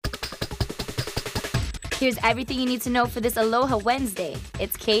Here's everything you need to know for this Aloha Wednesday.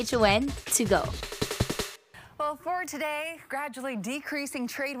 It's KHON to go. Well, for today, gradually decreasing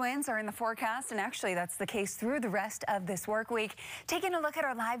trade winds are in the forecast, and actually that's the case through the rest of this work week. Taking a look at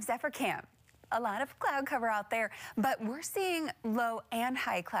our live Zephyr cam. A lot of cloud cover out there, but we're seeing low and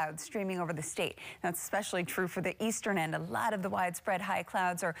high clouds streaming over the state. That's especially true for the eastern end. A lot of the widespread high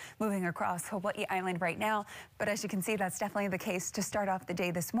clouds are moving across Hawaii Island right now, but as you can see, that's definitely the case to start off the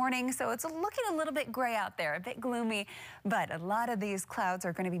day this morning. So it's looking a little bit gray out there, a bit gloomy, but a lot of these clouds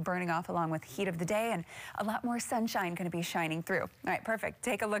are going to be burning off along with heat of the day, and a lot more sunshine going to be shining through. All right, perfect.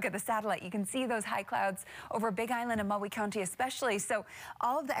 Take a look at the satellite. You can see those high clouds over Big Island and Maui County especially. So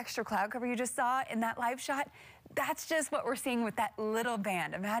all of the extra cloud cover you just saw in that live shot, that's just what we're seeing with that little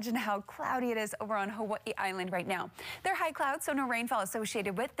band. Imagine how cloudy it is over on Hawaii Island right now. They're high clouds, so no rainfall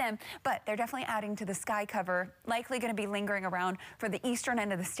associated with them, but they're definitely adding to the sky cover, likely going to be lingering around for the eastern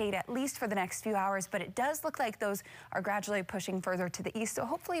end of the state, at least for the next few hours, but it does look like those are gradually pushing further to the east, so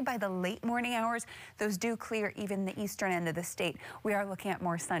hopefully by the late morning hours, those do clear even the eastern end of the state. We are looking at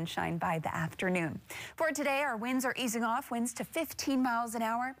more sunshine by the afternoon. For today, our winds are easing off, winds to 15 miles an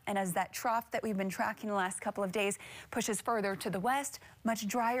hour, and as that trough that we've been tracking the last couple of days pushes further to the west, much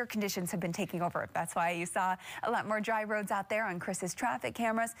drier conditions have been taking over. That's why you saw a lot more dry roads out there on Chris's traffic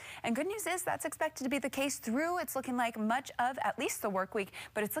cameras. And good news is that's expected to be the case through. It's looking like much of at least the work week,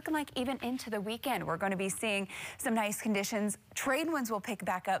 but it's looking like even into the weekend. We're going to be seeing some nice conditions. Trade winds will pick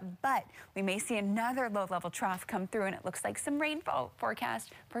back up, but we may see another low-level trough come through, and it looks like some rainfall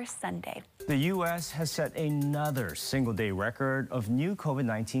forecast for Sunday. The U.S. has set another single-day record of new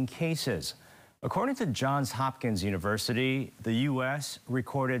COVID-19 cases. According to Johns Hopkins University, the U.S.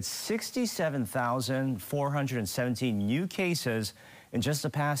 recorded 67,417 new cases in just the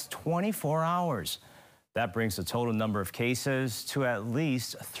past 24 hours. That brings the total number of cases to at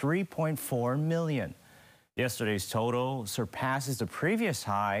least 3.4 million. Yesterday's total surpasses the previous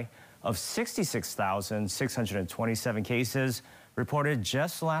high of 66,627 cases reported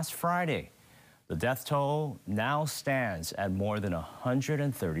just last Friday. The death toll now stands at more than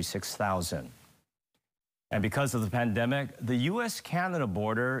 136,000. And because of the pandemic, the U.S.-Canada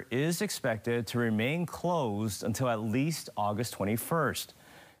border is expected to remain closed until at least August 21st.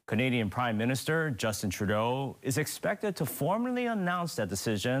 Canadian Prime Minister Justin Trudeau is expected to formally announce that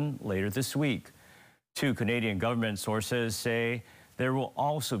decision later this week. Two Canadian government sources say there will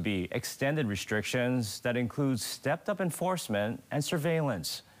also be extended restrictions that include stepped-up enforcement and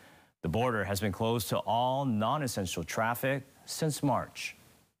surveillance. The border has been closed to all non-essential traffic since March.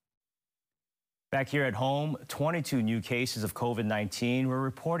 Back here at home, 22 new cases of COVID-19 were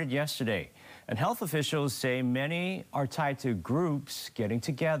reported yesterday, and health officials say many are tied to groups getting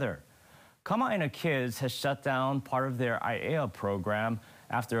together. Kama'aina Kids has shut down part of their IAEA program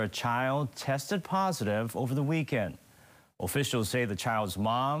after a child tested positive over the weekend. Officials say the child's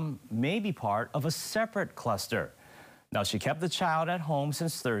mom may be part of a separate cluster. Now, she kept the child at home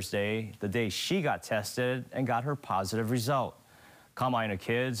since Thursday, the day she got tested and got her positive result. Kama'aina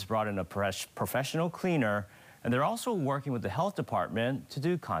Kids brought in a professional cleaner, and they're also working with the health department to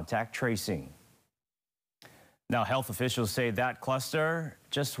do contact tracing. Now, health officials say that cluster,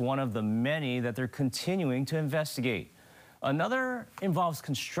 just one of the many that they're continuing to investigate. Another involves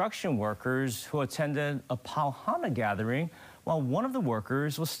construction workers who attended a Pauhana gathering while one of the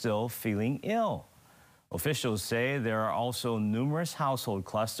workers was still feeling ill. Officials say there are also numerous household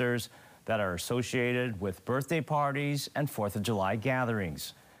clusters that are associated with birthday parties and 4th of July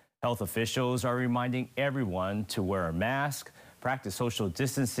gatherings. Health officials are reminding everyone to wear a mask, practice social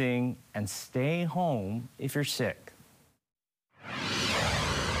distancing, and stay home if you're sick.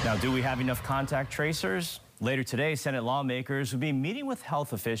 Now, do we have enough contact tracers? Later today, Senate lawmakers will be meeting with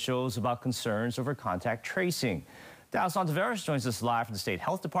health officials about concerns over contact tracing. Dallas Ontiveros joins us live from the State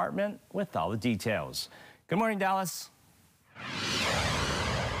Health Department with all the details. Good morning, Dallas.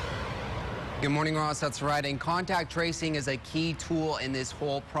 Good morning, Ross. That's right. And contact tracing is a key tool in this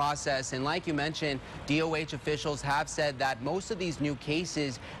whole process. And like you mentioned, DOH officials have said that most of these new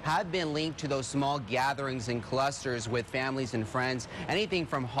cases have been linked to those small gatherings and clusters with families and friends. Anything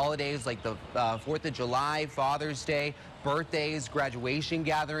from holidays like the 4th of July, Father's Day, birthdays, graduation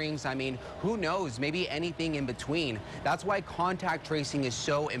gatherings. I mean, who knows? Maybe anything in between. That's why contact tracing is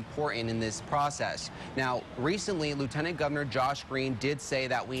so important in this process. Now, recently, Lieutenant Governor Josh Green did say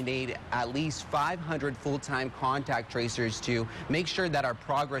that we need at least 500 full-time contact tracers to make sure that our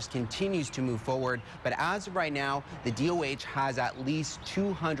progress continues to move forward. But as of right now, the DOH has at least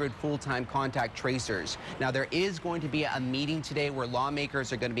 200 full-time contact tracers. Now, there is going to be a meeting today where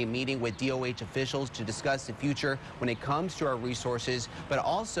lawmakers are going to be meeting with DOH officials to discuss the future when it comes comes to our resources, but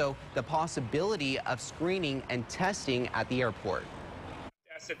also the possibility of screening and testing at the airport.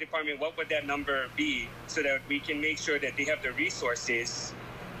 Ask the department what would that number be so that we can make sure that they have the resources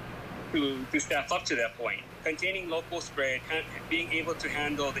to staff up to that point. Containing local spread, being able to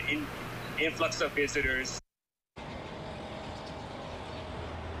handle the influx of visitors.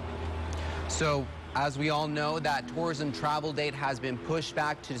 So, as we all know, that tourism travel date has been pushed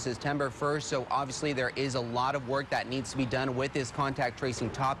back to September 1st. So obviously there is a lot of work that needs to be done with this contact tracing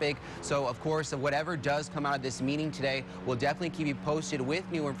topic. So of course, whatever does come out of this meeting today, we'll definitely keep you posted with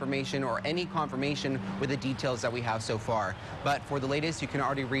new information or any confirmation with the details that we have so far. But for the latest, you can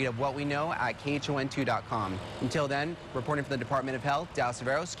already read of what we know at KHON2.com. Until then, reporting from the Department of Health, Dallas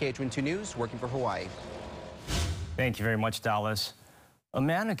Severos, KHON2 News, working for Hawaii. Thank you very much, Dallas. A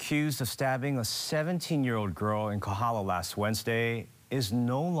man accused of stabbing a 17-year-old girl in Kahala last Wednesday is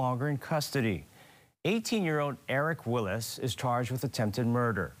no longer in custody. 18-year-old Eric Willis is charged with attempted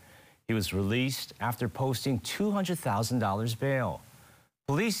murder. He was released after posting $200,000 bail.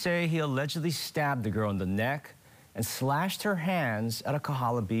 Police say he allegedly stabbed the girl in the neck and slashed her hands at a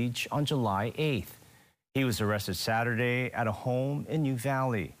Kahala beach on July 8th. He was arrested Saturday at a home in New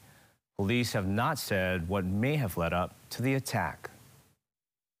Valley. Police have not said what may have led up to the attack.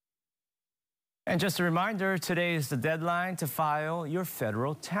 And just a reminder, today is the deadline to file your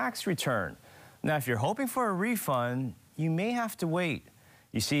federal tax return. Now, if you're hoping for a refund, you may have to wait.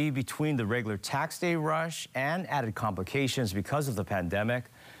 You see, between the regular tax day rush and added complications because of the pandemic,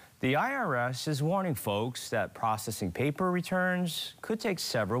 the IRS is warning folks that processing paper returns could take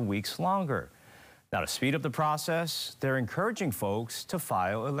several weeks longer. Now, to speed up the process, they're encouraging folks to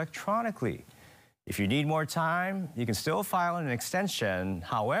file electronically. If you need more time, you can still file an extension.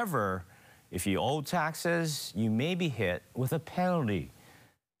 However, if you owe taxes, you may be hit with a penalty.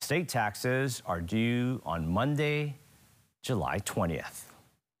 State taxes are due on Monday, July 20th.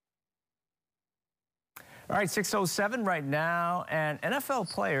 All right, 6:07 right now, and NFL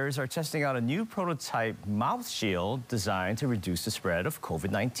players are testing out a new prototype mouth shield designed to reduce the spread of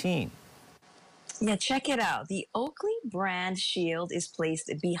COVID-19. Yeah, check it out. The Oakley brand shield is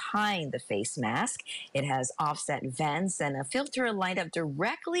placed behind the face mask. It has offset vents and a filter lined up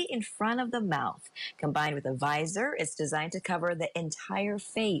directly in front of the mouth. Combined with a visor, it's designed to cover the entire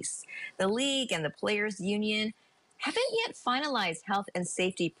face. The league and the players' union haven't yet finalized health and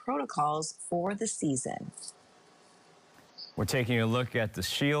safety protocols for the season. We're taking a look at the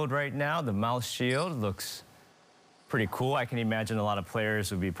shield right now. The mouth shield looks pretty cool. I can imagine a lot of players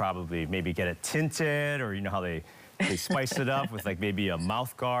would be probably maybe get it tinted, or you know how they spice it up with like maybe a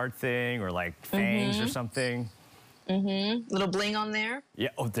mouth guard thing or like fangs or something. Little bling on there.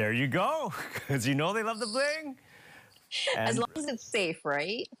 Yeah, oh, there you go. Because you know they love the bling. And as long as it's safe,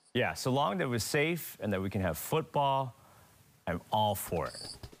 right? Yeah, so long that it was safe and that we can have football, I'm all for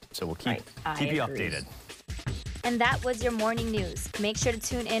it. So we'll keep you updated. And that was your morning news. Make sure to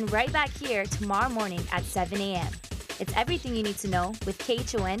tune in right back here tomorrow morning at 7 a.m. It's everything you need to know with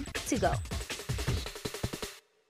KHON to go.